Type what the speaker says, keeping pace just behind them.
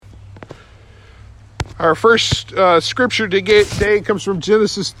Our first scripture today comes from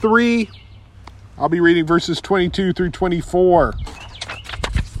Genesis 3. I'll be reading verses 22 through 24.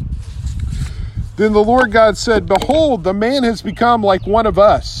 Then the Lord God said, "Behold, the man has become like one of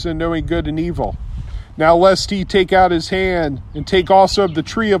us in knowing good and evil. Now lest he take out his hand and take also of the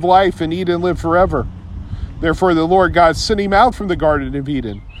tree of life and eat and live forever. Therefore the Lord God sent him out from the Garden of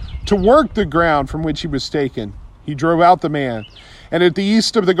Eden to work the ground from which he was taken. He drove out the man. And at the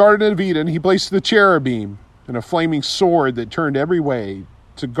east of the Garden of Eden, he placed the cherubim and a flaming sword that turned every way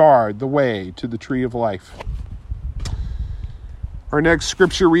to guard the way to the tree of life." Our next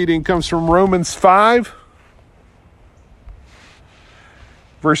scripture reading comes from Romans 5,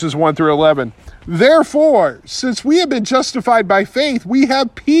 verses 1 through 11. "Therefore, since we have been justified by faith, we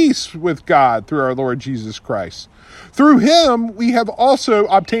have peace with God through our Lord Jesus Christ. Through him, we have also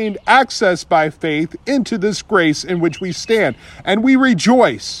obtained access by faith into this grace in which we stand, and we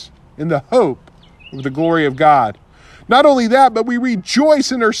rejoice in the hope of the glory of God. Not only that, but we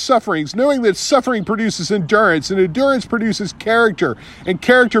rejoice in our sufferings, knowing that suffering produces endurance, and endurance produces character, and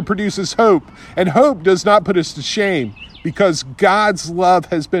character produces hope. And hope does not put us to shame, because God's love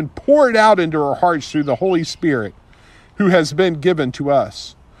has been poured out into our hearts through the Holy Spirit, who has been given to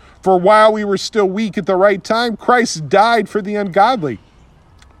us. For while we were still weak at the right time, Christ died for the ungodly.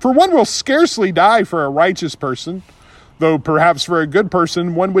 For one will scarcely die for a righteous person, though perhaps for a good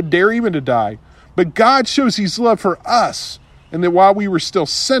person one would dare even to die. But God shows his love for us, and that while we were still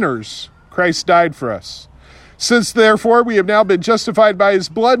sinners, Christ died for us. Since therefore we have now been justified by his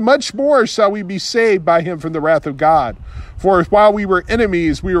blood, much more shall we be saved by him from the wrath of God. For while we were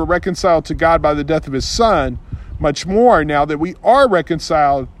enemies, we were reconciled to God by the death of his Son. Much more, now that we are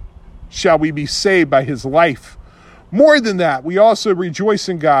reconciled, shall we be saved by his life. More than that, we also rejoice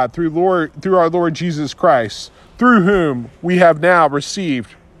in God through our Lord Jesus Christ, through whom we have now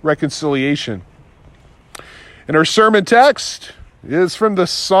received reconciliation." And our sermon text is from the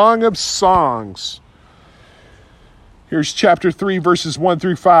Song of Songs. Here's chapter 3, verses 1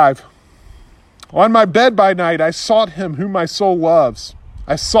 through 5. "On my bed by night I sought him whom my soul loves.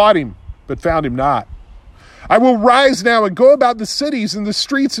 I sought him, but found him not. I will rise now and go about the cities and the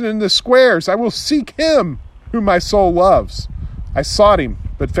streets and in the squares. I will seek him whom my soul loves. I sought him,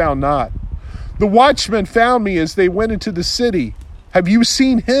 but found not. The watchmen found me as they went into the city. Have you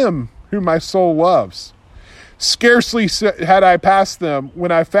seen him whom my soul loves? Scarcely had I passed them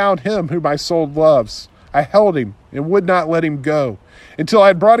when I found him whom my soul loves. I held him and would not let him go, until I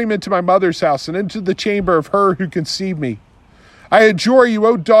had brought him into my mother's house and into the chamber of her who conceived me. I adjure you,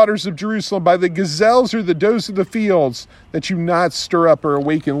 O daughters of Jerusalem, by the gazelles or the does of the fields, that you not stir up or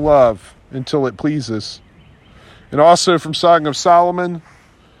awaken love until it pleases." And also from Song of Solomon,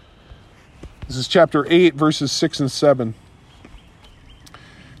 this is chapter 8, verses 6 and 7.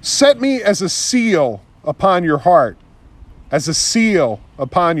 "Set me as a seal upon your heart, as a seal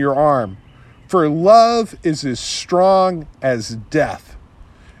upon your arm. For love is as strong as death.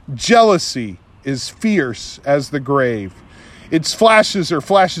 Jealousy is fierce as the grave. Its flashes are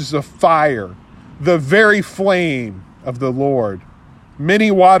flashes of fire, the very flame of the Lord.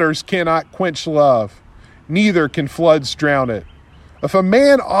 Many waters cannot quench love, neither can floods drown it. If a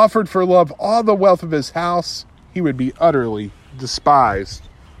man offered for love all the wealth of his house, he would be utterly despised."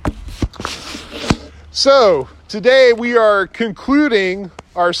 So, today we are concluding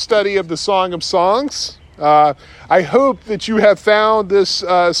our study of the Song of Songs. I hope that you have found this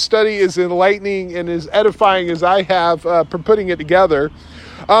study as enlightening and as edifying as I have for putting it together.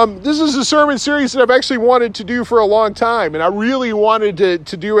 This is a sermon series that I've actually wanted to do for a long time, and I really wanted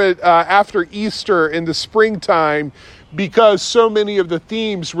to do it after Easter in the springtime because so many of the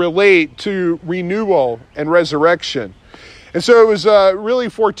themes relate to renewal and resurrection. And so it was really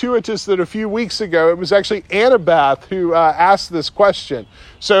fortuitous that a few weeks ago, it was actually Annabeth who asked this question.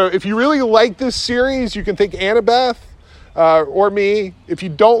 So if you really like this series, you can thank Annabeth or me. If you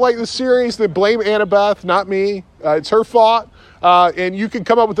don't like the series, then blame Annabeth, not me. It's her fault. And you can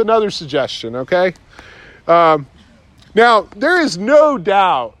come up with another suggestion, okay? Now, there is no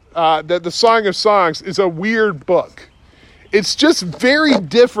doubt that the Song of Songs is a weird book. It's just very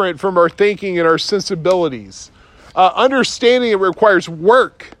different from our thinking and our sensibilities. Understanding it requires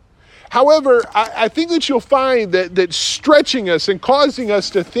work. However, I think that you'll find that stretching us and causing us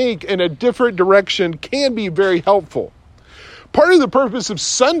to think in a different direction can be very helpful. Part of the purpose of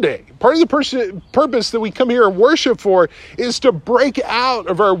Sunday, part of the purpose that we come here and worship for is to break out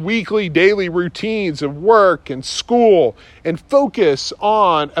of our weekly, daily routines of work and school and focus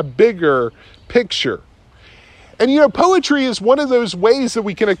on a bigger picture. And, poetry is one of those ways that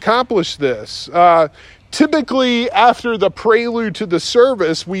we can accomplish this. Typically, after the prelude to the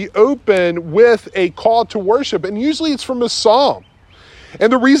service, we open with a call to worship, and usually it's from a psalm.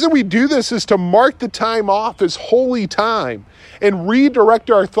 And the reason we do this is to mark the time off as holy time and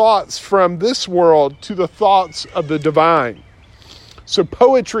redirect our thoughts from this world to the thoughts of the divine. So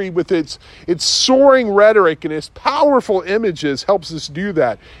poetry, with its soaring rhetoric and its powerful images, helps us do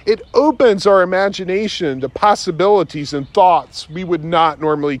that. It opens our imagination to possibilities and thoughts we would not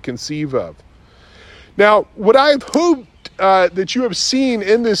normally conceive of. Now, what I've hoped that you have seen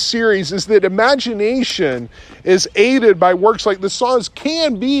in this series is that imagination is aided by works like the Psalms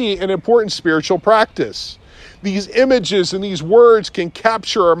can be an important spiritual practice. These images and these words can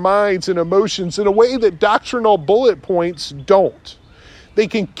capture our minds and emotions in a way that doctrinal bullet points don't. They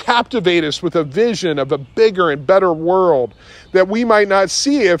can captivate us with a vision of a bigger and better world that we might not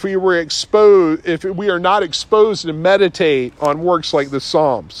see if we are not exposed to meditate on works like the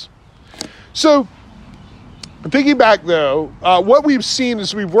Psalms. So, thinking back, though, what we've seen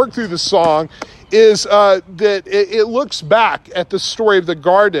as we've worked through the song is that it looks back at the story of the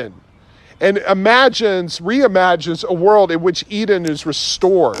garden and reimagines a world in which Eden is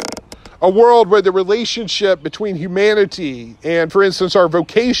restored, a world where the relationship between humanity and, for instance, our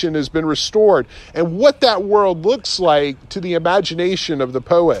vocation has been restored, and what that world looks like to the imagination of the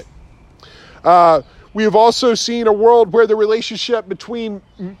poet. We have also seen a world where the relationship between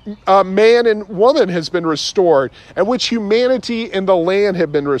man and woman has been restored, and which humanity and the land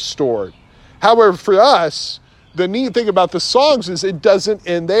have been restored. However, for us, the neat thing about the songs is it doesn't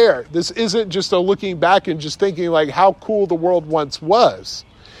end there. This isn't just a looking back and just thinking like how cool the world once was.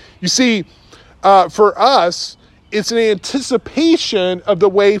 You see, for us, it's an anticipation of the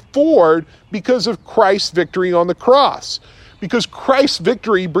way forward because of Christ's victory on the cross. Because Christ's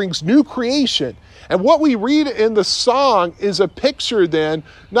victory brings new creation. And what we read in the song is a picture then,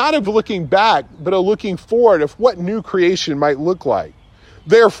 not of looking back, but of looking forward of what new creation might look like.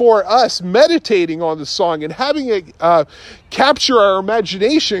 Therefore, us meditating on the song and having it capture our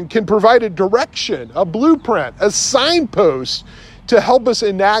imagination can provide a direction, a blueprint, a signpost to help us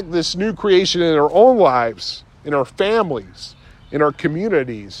enact this new creation in our own lives, in our families, in our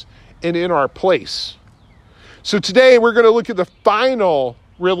communities, and in our place. So today we're going to look at the final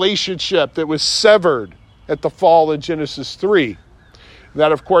relationship that was severed at the fall in Genesis 3.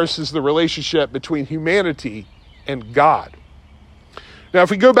 That, of course, is the relationship between humanity and God. Now,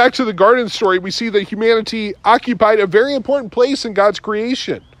 if we go back to the garden story, we see that humanity occupied a very important place in God's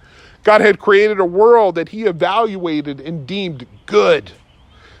creation. God had created a world that he evaluated and deemed good.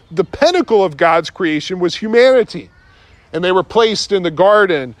 The pinnacle of God's creation was humanity, and they were placed in the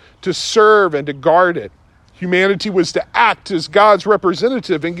garden to serve and to guard it. Humanity was to act as God's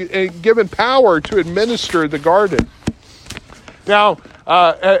representative and given power to administer the garden. Now,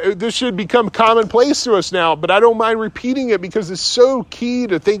 this should become commonplace to us now, but I don't mind repeating it because it's so key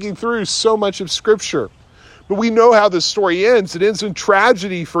to thinking through so much of Scripture. But we know how the story ends. It ends in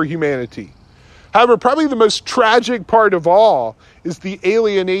tragedy for humanity. However, probably the most tragic part of all is the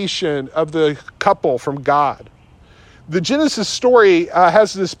alienation of the couple from God. The Genesis story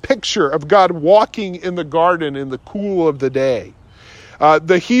has this picture of God walking in the garden in the cool of the day.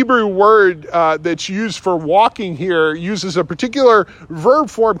 The Hebrew word that's used for walking here uses a particular verb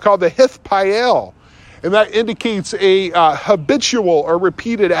form called the hithpael, and that indicates a habitual or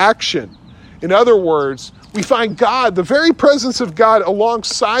repeated action. In other words, we find God, the very presence of God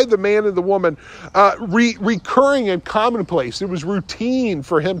alongside the man and the woman, recurring and commonplace. It was routine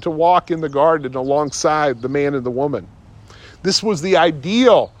for him to walk in the garden alongside the man and the woman. This was the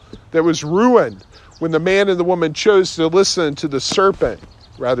ideal that was ruined when the man and the woman chose to listen to the serpent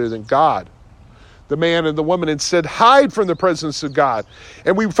rather than God. The man and the woman instead hide from the presence of God.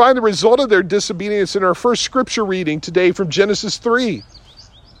 And we find the result of their disobedience in our first scripture reading today from Genesis 3.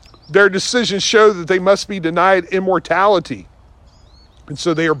 Their decisions show that they must be denied immortality. And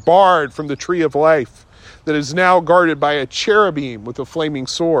so they are barred from the tree of life that is now guarded by a cherubim with a flaming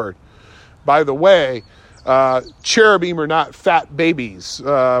sword. By the way, cherubim are not fat babies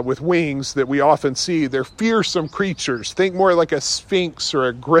with wings that we often see. They're fearsome creatures. Think more like a sphinx or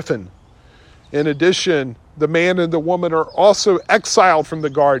a griffin. In addition, the man and the woman are also exiled from the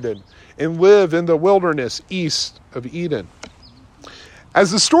garden and live in the wilderness east of Eden.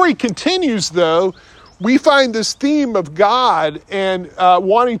 As the story continues, though, we find this theme of God and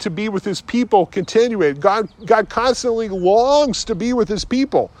wanting to be with his people continuing. God constantly longs to be with his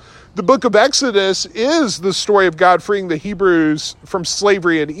people. The book of Exodus is the story of God freeing the Hebrews from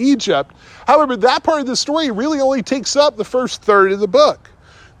slavery in Egypt. However, that part of the story really only takes up the first third of the book.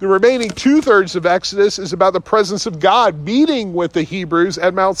 The remaining 2/3 of Exodus is about the presence of God meeting with the Hebrews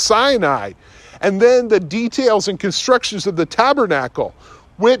at Mount Sinai. And then the details and constructions of the tabernacle,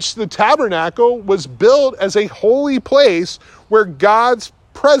 which the tabernacle was built as a holy place where God's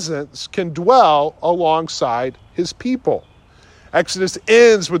presence can dwell alongside his people. Exodus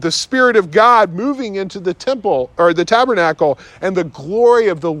ends with the Spirit of God moving into the temple or the tabernacle and the glory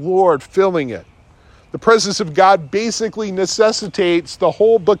of the Lord filling it. The presence of God basically necessitates the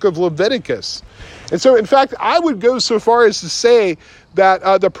whole book of Leviticus. And so, in fact, I would go so far as to say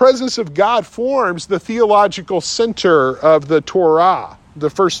that the presence of God forms the theological center of the Torah, the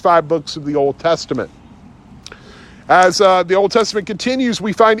first 5 books of the Old Testament. As the Old Testament continues,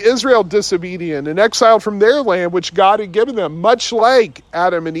 we find Israel disobedient and exiled from their land, which God had given them, much like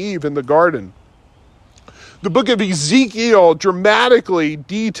Adam and Eve in the garden. The book of Ezekiel dramatically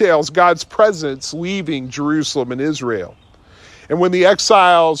details God's presence leaving Jerusalem and Israel. And when the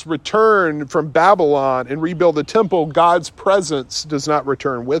exiles return from Babylon and rebuild the temple, God's presence does not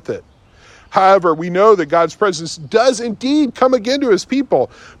return with it. However, we know that God's presence does indeed come again to his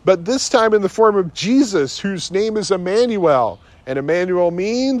people, but this time in the form of Jesus, whose name is Emmanuel. And Emmanuel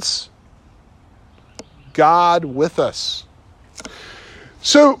means God with us.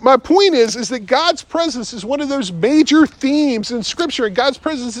 So my point is that God's presence is one of those major themes in Scripture, and God's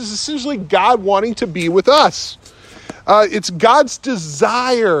presence is essentially God wanting to be with us. It's God's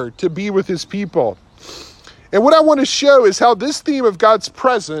desire to be with his people. And what I want to show is how this theme of God's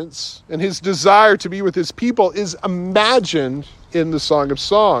presence and his desire to be with his people is imagined in the Song of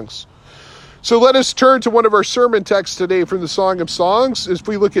Songs. So let us turn to one of our sermon texts today from the Song of Songs. As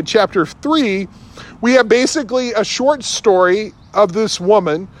we look at chapter 3, we have basically a short story of this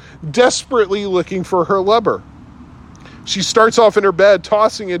woman desperately looking for her lover. She starts off in her bed,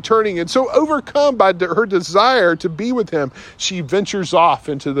 tossing and turning, and so overcome by her desire to be with him, she ventures off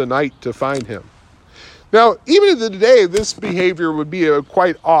into the night to find him. Now, even in the day, this behavior would be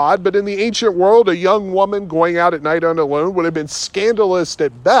quite odd, but in the ancient world, a young woman going out at night on alone would have been scandalous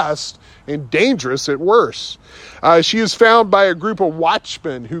at best and dangerous at worst. She is found by a group of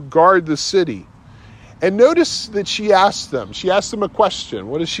watchmen who guard the city. And notice that she asks them a question.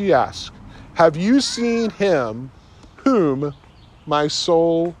 What does she ask? Have you seen him whom my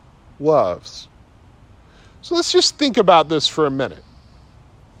soul loves? So let's just think about this for a minute.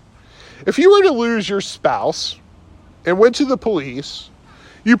 If you were to lose your spouse and went to the police,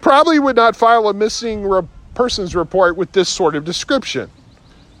 you probably would not file a missing persons report with this sort of description.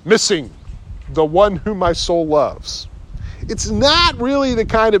 Missing, the one whom my soul loves. It's not really the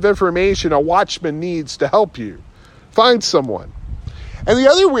kind of information a watchman needs to help you find someone. And the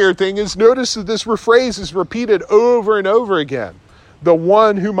other weird thing is, notice that this phrase is repeated over and over again. The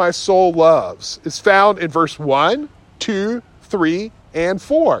one whom my soul loves is found in verse 1, 2, 3, and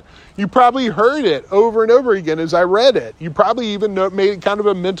 4. You probably heard it over and over again as I read it. You probably even made kind of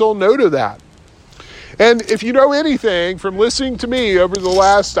a mental note of that. And if you know anything from listening to me over the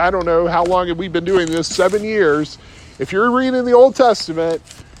last, I don't know how long have we been doing this, 7 years, if you're reading the Old Testament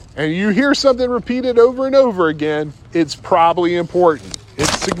and you hear something repeated over and over again, it's probably important.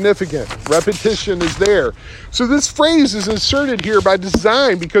 It's significant. Repetition is there. So this phrase is inserted here by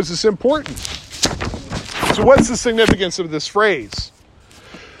design because it's important. So what's the significance of this phrase?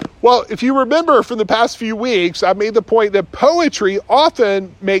 Well, if you remember from the past few weeks, I made the point that poetry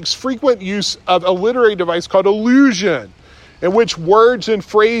often makes frequent use of a literary device called allusion, in which words and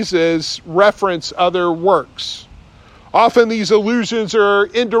phrases reference other works. Often these allusions are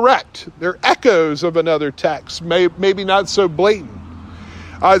indirect. They're echoes of another text, maybe not so blatant.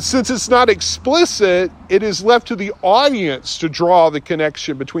 Since it's not explicit, it is left to the audience to draw the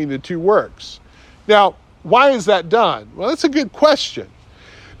connection between the two works. Now, why is that done? Well, that's a good question.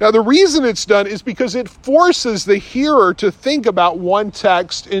 Now, the reason it's done is because it forces the hearer to think about one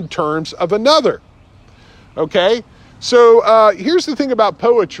text in terms of another. Okay? So here's the thing about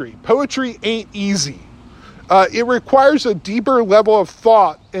poetry. Poetry ain't easy. It requires a deeper level of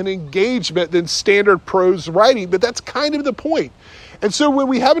thought and engagement than standard prose writing, but that's kind of the point. And so when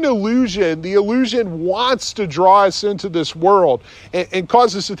we have an illusion, the illusion wants to draw us into this world and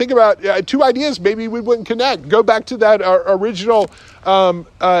cause us to think about two ideas maybe we wouldn't connect. Go back to that original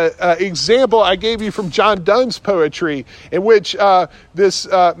example I gave you from John Donne's poetry, in which this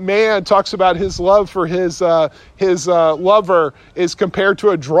man talks about his love for his lover is compared to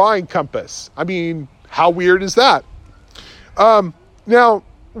a drawing compass. I mean, how weird is that? Now,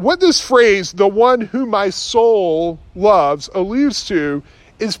 what this phrase, the one whom my soul loves, alludes to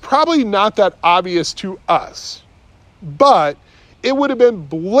is probably not that obvious to us, but it would have been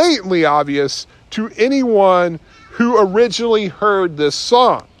blatantly obvious to anyone who originally heard this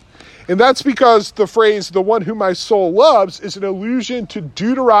song. And that's because the phrase, the one whom my soul loves, is an allusion to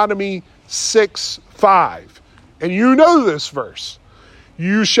Deuteronomy 6:5. And you know this verse.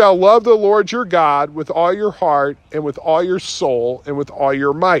 You shall love the Lord your God with all your heart and with all your soul and with all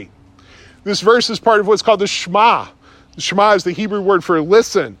your might. This verse is part of what's called the Shema. The Shema is the Hebrew word for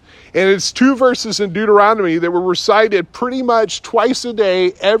listen. And it's 2 verses in Deuteronomy that were recited pretty much twice a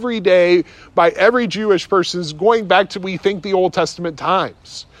day, every day, by every Jewish person going back to, we think, the Old Testament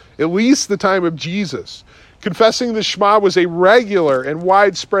times, at least the time of Jesus. Confessing the Shema was a regular and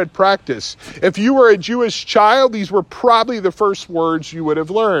widespread practice. If you were a Jewish child, these were probably the first words you would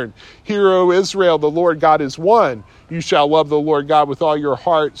have learned. Hear, O Israel, the Lord God is one. You shall love the Lord God with all your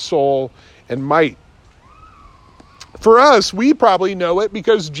heart, soul, and might. For us, we probably know it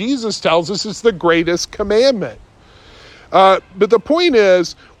because Jesus tells us it's the greatest commandment. But the point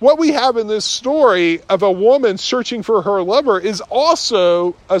is, what we have in this story of a woman searching for her lover is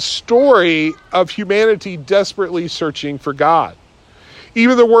also a story of humanity desperately searching for God.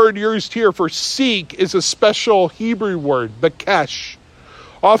 Even the word used here for seek is a special Hebrew word, bakesh.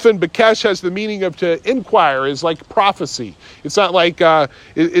 Often bakesh has the meaning of to inquire, is like prophecy. It's not like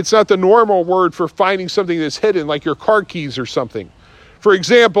it's not the normal word for finding something that's hidden, like your car keys or something. For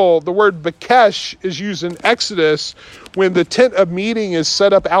example, the word bakesh is used in Exodus when the tent of meeting is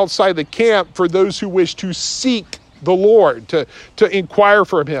set up outside the camp for those who wish to seek the Lord, to inquire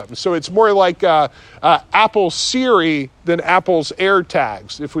from him. So it's more like Apple Siri than Apple's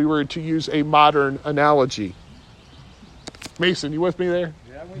AirTags, if we were to use a modern analogy. Mason, you with me there?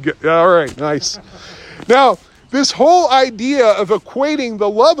 Yeah. All right, nice. Now, this whole idea of equating the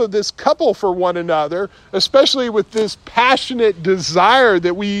love of this couple for one another, especially with this passionate desire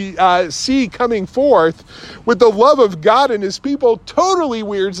that we see coming forth with the love of God and his people, totally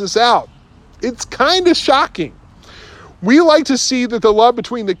weirds us out. It's kind of shocking. We like to see that the love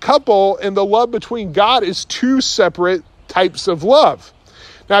between the couple and the love between God is 2 separate types of love.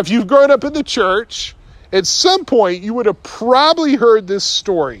 Now, if you've grown up in the church, at some point you would have probably heard this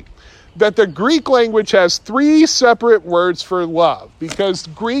story, that the Greek language has 3 separate words for love, because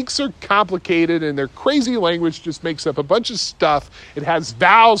Greeks are complicated and their crazy language just makes up a bunch of stuff. It has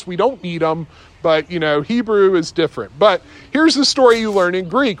vowels, we don't need them, but Hebrew is different. But here's the story you learn in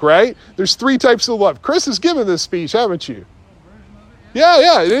Greek, right? There's 3 types of love. Chris has given this speech, haven't you?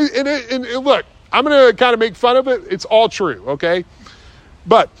 Yeah. And look, I'm going to kind of make fun of it. It's all true, okay?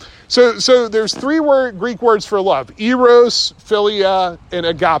 But so there's 3 Greek words for love: eros, philia, and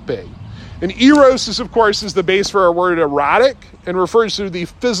agape. And eros is, of course, the base for our word erotic and refers to the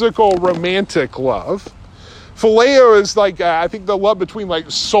physical romantic love. Phileo is like, I think, the love between like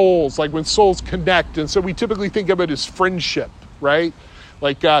souls, like when souls connect. And so we typically think of it as friendship, right?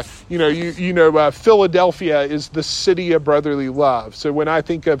 Like, Philadelphia is the city of brotherly love. So when I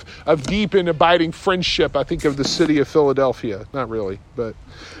think of deep and abiding friendship, I think of the city of Philadelphia. Not really, but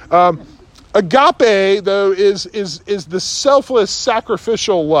agape, though, is the selfless,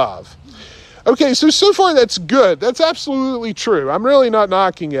 sacrificial love. Okay, so far that's good. That's absolutely true. I'm really not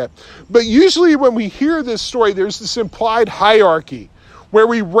knocking it. But usually when we hear this story, there's this implied hierarchy where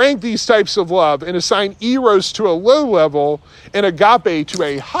we rank these types of love and assign eros to a low level and agape to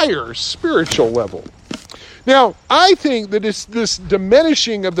a higher spiritual level. Now, I think that it's this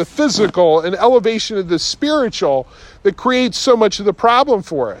diminishing of the physical and elevation of the spiritual that creates so much of the problem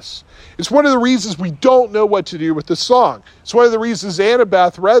for us. It's one of the reasons we don't know what to do with the song. It's one of the reasons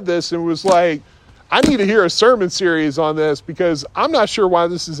Annabeth read this and was like, I need to hear a sermon series on this because I'm not sure why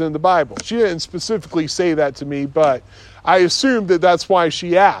this is in the Bible. She didn't specifically say that to me, but I assume that that's why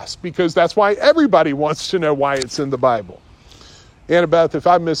she asked, because that's why everybody wants to know why it's in the Bible. Annabeth, if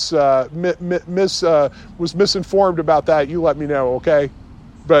I was misinformed about that, you let me know, okay?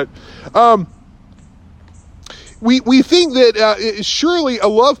 But we think that surely a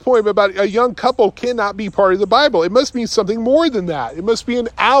love poem about a young couple cannot be part of the Bible. It must mean something more than that. It must be an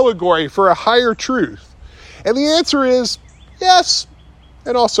allegory for a higher truth. And the answer is yes,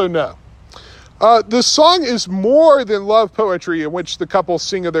 and also no. The song is more than love poetry in which the couple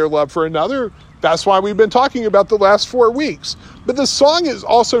sing of their love for another. That's why we've been talking about the last 4 weeks. But the song is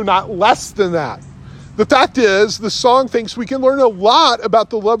also not less than that. The fact is, the song thinks we can learn a lot about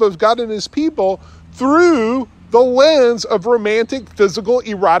the love of God and his people through the lens of romantic, physical,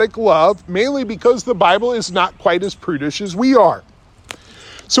 erotic love, mainly because the Bible is not quite as prudish as we are.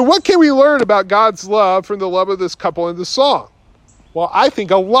 So what can we learn about God's love from the love of this couple in the song? Well, I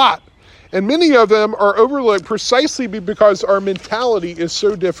think a lot. And many of them are overlooked precisely because our mentality is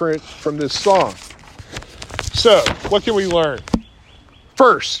so different from this song. So, what can we learn?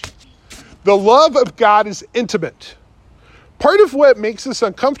 First, the love of God is intimate. Part of what makes us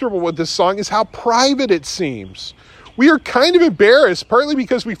uncomfortable with this song is how private it seems. We are kind of embarrassed, partly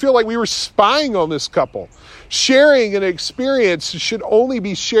because we feel like we were spying on this couple. Sharing an experience should only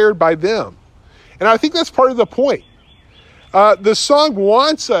be shared by them. And I think that's part of the point. The song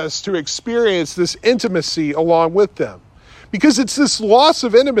wants us to experience this intimacy along with them, because it's this loss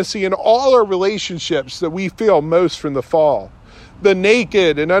of intimacy in all our relationships that we feel most from the fall. The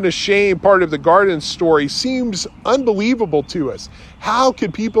naked and unashamed part of the garden story seems unbelievable to us. How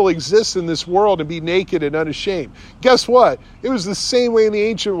could people exist in this world and be naked and unashamed? Guess what? It was the same way in the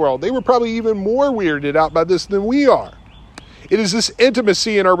ancient world. They were probably even more weirded out by this than we are. It is this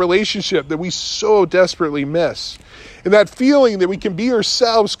intimacy in our relationship that we so desperately miss. And that feeling that we can be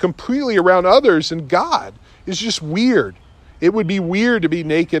ourselves completely around others and God is just weird. It would be weird to be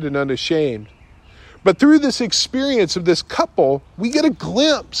naked and unashamed. But through this experience of this couple, we get a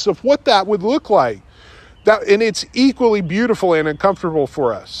glimpse of what that would look like. And it's equally beautiful and uncomfortable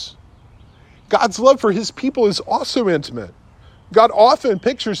for us. God's love for his people is also intimate. God often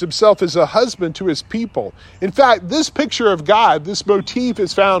pictures himself as a husband to his people. In fact, this picture of God, this motif,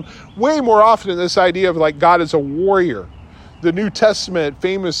 is found way more often in this idea of like God as a warrior. The New Testament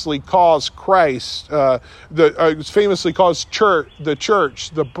famously calls Christ, famously calls the church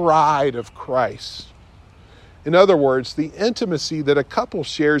the bride of Christ. In other words, the intimacy that a couple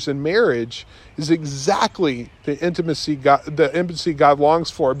shares in marriage is exactly the intimacy God longs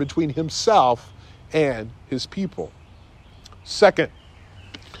for between himself and his people. Second,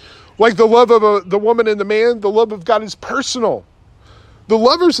 like the love of the woman and the man, the love of God is personal. The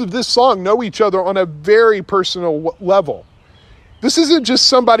lovers of this song know each other on a very personal level. This isn't just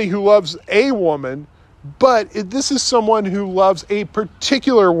somebody who loves a woman, but this is someone who loves a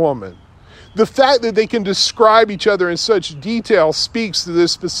particular woman. The fact that they can describe each other in such detail speaks to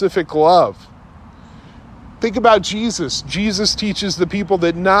this specific love. Think about Jesus. Jesus teaches the people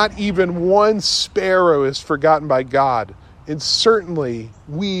that not even one sparrow is forgotten by God. And certainly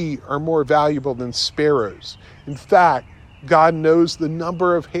we are more valuable than sparrows. In fact, God knows the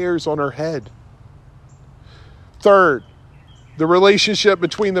number of hairs on our head. Third, the relationship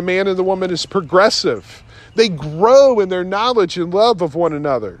between the man and the woman is progressive. They grow in their knowledge and love of one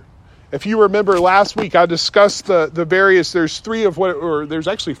another. If you remember last week, I discussed the various, there's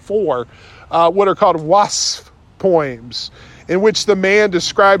actually four, what are called wasf poems, in which the man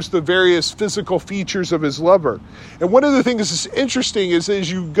describes the various physical features of his lover. And one of the things that's interesting is as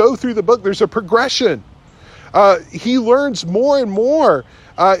you go through the book, there's a progression. He learns more and more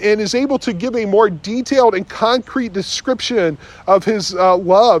and is able to give a more detailed and concrete description of his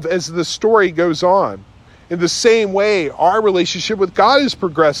love as the story goes on. In the same way, our relationship with God is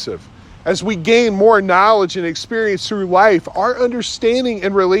progressive. As we gain more knowledge and experience through life, our understanding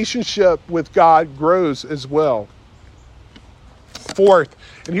and relationship with God grows as well. Fourth,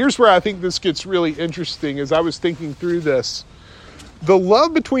 and here's where I think this gets really interesting as I was thinking through this. The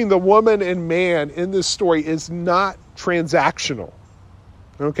love between the woman and man in this story is not transactional.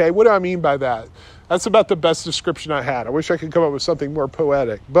 Okay, what do I mean by that? That's about the best description I had. I wish I could come up with something more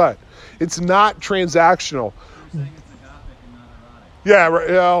poetic, but it's not transactional. Yeah, right.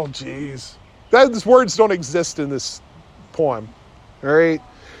 Oh, geez. Those words don't exist in this poem. All right?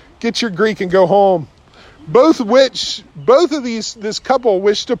 Get your Greek and go home. Both of this couple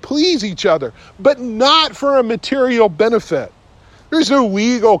wish to please each other, but not for a material benefit. There's no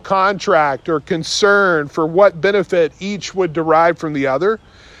legal contract or concern for what benefit each would derive from the other.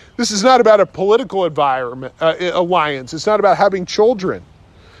 This is not about a political alliance. It's not about having children.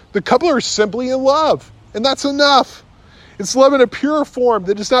 The couple are simply in love, and that's enough. It's love in a pure form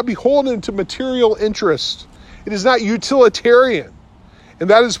that is not beholden to material interest. It is not utilitarian. And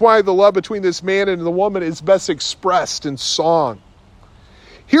that is why the love between this man and the woman is best expressed in song.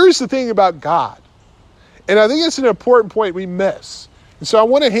 Here's the thing about God. And I think it's an important point we miss. And so I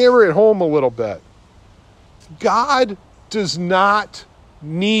want to hammer it home a little bit. God does not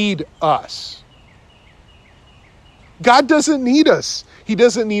need us. God doesn't need us. He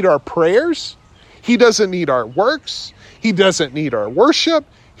doesn't need our prayers. He doesn't need our works. He doesn't need our worship.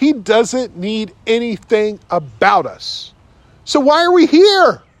 He doesn't need anything about us. So why are we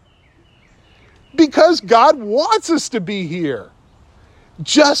here? Because God wants us to be here.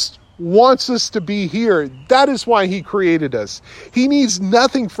 Just wants us to be here. That is why he created us. He needs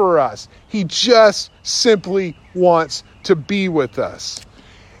nothing for us. He just simply wants to be with us.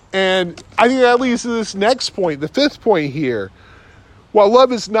 And I think that leads to this next point, the fifth point here. While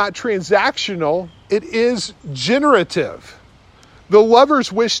love is not transactional, it is generative. The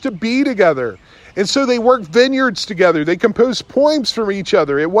lovers wish to be together. And so they work vineyards together. They compose poems for each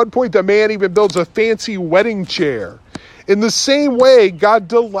other. At one point, the man even builds a fancy wedding chair. In the same way, God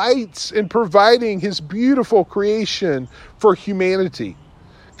delights in providing his beautiful creation for humanity.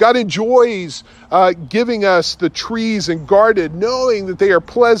 God enjoys giving us the trees and garden, knowing that they are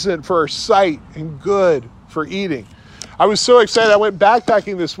pleasant for our sight and good for eating. I was so excited. I went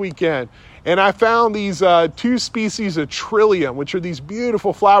backpacking this weekend, and I found these 2 species of trillium, which are these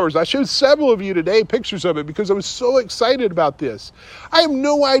beautiful flowers. I showed several of you today pictures of it because I was so excited about this. I have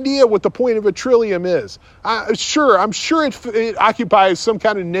no idea what the point of a trillium is. I'm sure it occupies some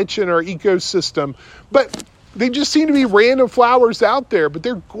kind of niche in our ecosystem, but they just seem to be random flowers out there, but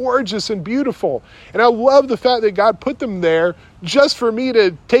they're gorgeous and beautiful. And I love the fact that God put them there just for me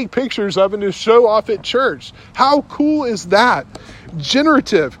to take pictures of and to show off at church. How cool is that?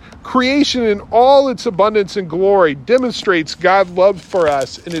 Generative creation in all its abundance and glory demonstrates God's love for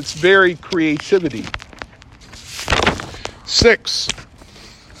us in its very creativity. 6,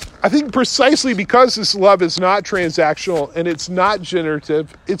 I think precisely because this love is not transactional and it's not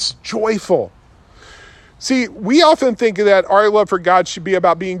generative, it's joyful. See, we often think that our love for God should be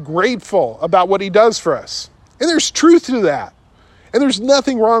about being grateful about what he does for us. And there's truth to that. And there's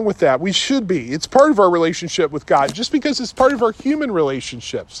nothing wrong with that. We should be. It's part of our relationship with God, just because it's part of our human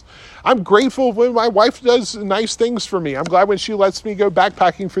relationships. I'm grateful when my wife does nice things for me. I'm glad when she lets me go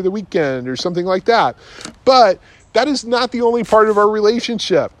backpacking for the weekend or something like that. But that is not the only part of our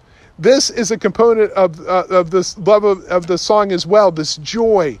relationship. This is a component of this love of the song as well, this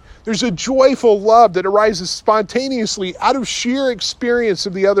joy. There's a joyful love that arises spontaneously out of sheer experience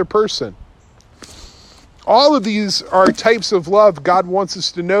of the other person. All of these are types of love God wants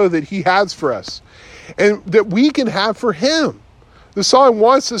us to know that he has for us and that we can have for him. The song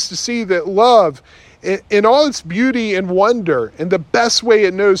wants us to see that love in all its beauty and wonder, and the best way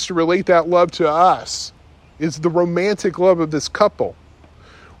it knows to relate that love to us is the romantic love of this couple.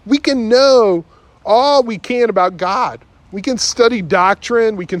 We can know all we can about God. We can study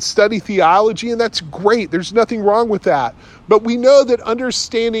doctrine, we can study theology, and that's great. There's nothing wrong with that. But we know that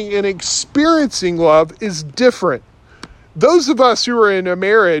understanding and experiencing love is different. Those of us who are in a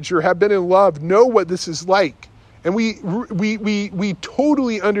marriage or have been in love know what this is like. And we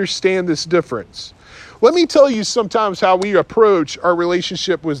totally understand this difference. Let me tell you sometimes how we approach our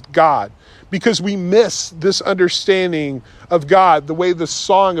relationship with God, because we miss this understanding of God the way the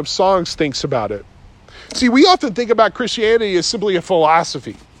Song of Songs thinks about it. See, we often think about Christianity as simply a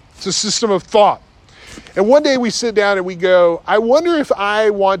philosophy. It's a system of thought. And one day we sit down and we go, I wonder if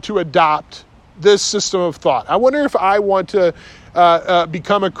I want to adopt this system of thought. I wonder if I want to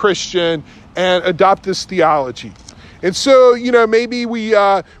become a Christian and adopt this theology. And so, maybe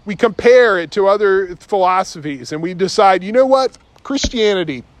we compare it to other philosophies and we decide, you know what,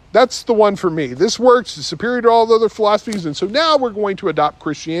 Christianity, that's the one for me. This works, it's superior to all the other philosophies, and so now we're going to adopt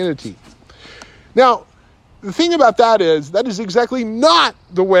Christianity. Now, the thing about that is exactly not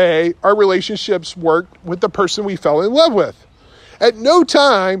the way our relationships worked with the person we fell in love with. At no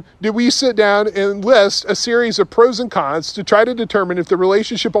time did we sit down and list a series of pros and cons to try to determine if the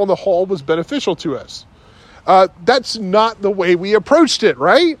relationship on the whole was beneficial to us. That's not the way we approached it,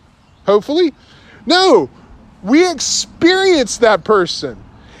 right? Hopefully. No, we experienced that person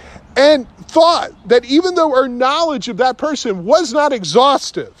and thought that even though our knowledge of that person was not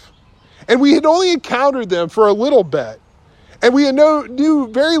exhaustive, and we had only encountered them for a little bit, and we knew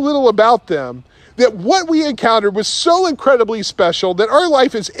very little about them, that what we encountered was so incredibly special that our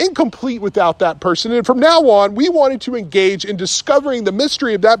life is incomplete without that person. And from now on, we wanted to engage in discovering the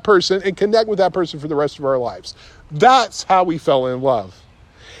mystery of that person and connect with that person for the rest of our lives. That's how we fell in love.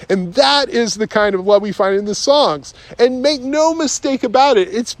 And that is the kind of love we find in the songs. And make no mistake about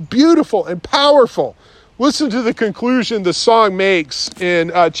it, it's beautiful and powerful. Listen to the conclusion the song makes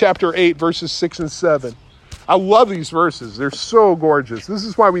in chapter 8, verses 6 and 7. I love these verses. They're so gorgeous. This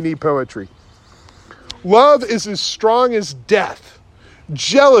is why we need poetry. Love is as strong as death.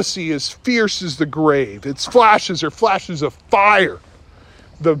 Jealousy is fierce as the grave. Its flashes are flashes of fire,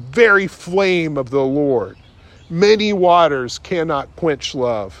 the very flame of the Lord. Many waters cannot quench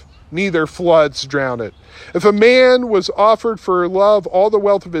love, neither floods drown it. If a man was offered for love all the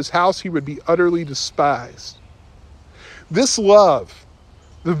wealth of his house, he would be utterly despised. This love,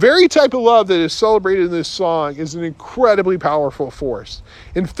 the very type of love that is celebrated in this song, is an incredibly powerful force.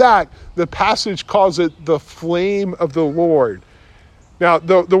 In fact, the passage calls it the flame of the Lord. Now,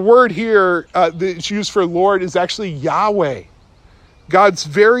 the word here that's used for Lord is actually Yahweh, God's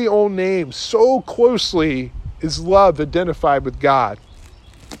very own name. So closely is love identified with God.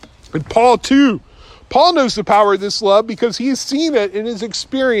 And Paul knows the power of this love because he has seen it in his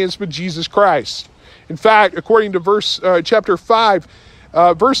experience with Jesus Christ. In fact, according to chapter 5,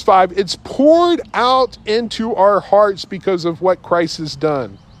 Verse 5, it's poured out into our hearts because of what Christ has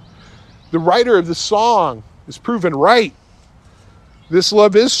done. The writer of the song is proven right. This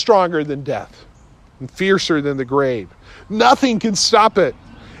love is stronger than death and fiercer than the grave. Nothing can stop it.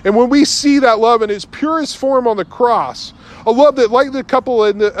 And when we see that love in its purest form on the cross, a love that, like the couple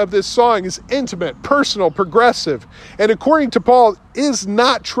of this song, is intimate, personal, progressive, and according to Paul, is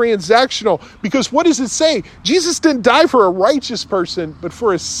not transactional. Because what does it say? Jesus didn't die for a righteous person, but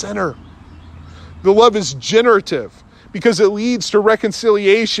for a sinner. The love is generative because it leads to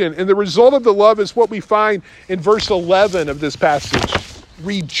reconciliation. And the result of the love is what we find in verse 11 of this passage,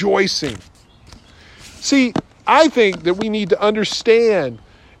 rejoicing. See, I think that we need to understand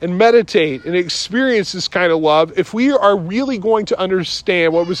and meditate and experience this kind of love if we are really going to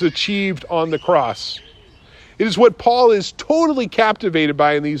understand what was achieved on the cross. It is what Paul is totally captivated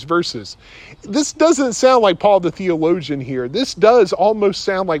by in these verses. This doesn't sound like Paul the theologian here. This does almost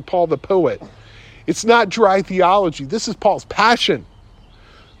sound like Paul the poet. It's not dry theology. This is Paul's passion.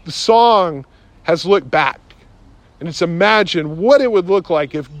 The song has looked back, and it's imagined what it would look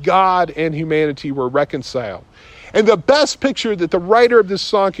like if God and humanity were reconciled. And the best picture that the writer of this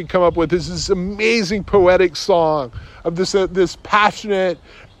song can come up with is this amazing poetic song of this passionate,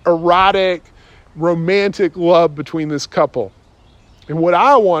 erotic, romantic love between this couple. And what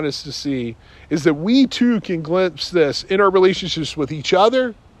I want us to see is that we too can glimpse this in our relationships with each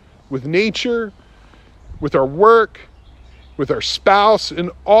other, with nature, with our work, with our spouse,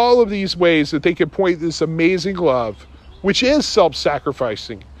 in all of these ways that they can point to this amazing love, which is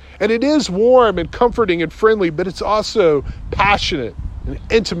self-sacrificing. And it is warm and comforting and friendly, but it's also passionate and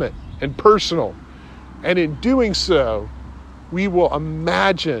intimate and personal. And in doing so, we will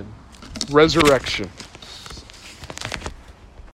imagine resurrection.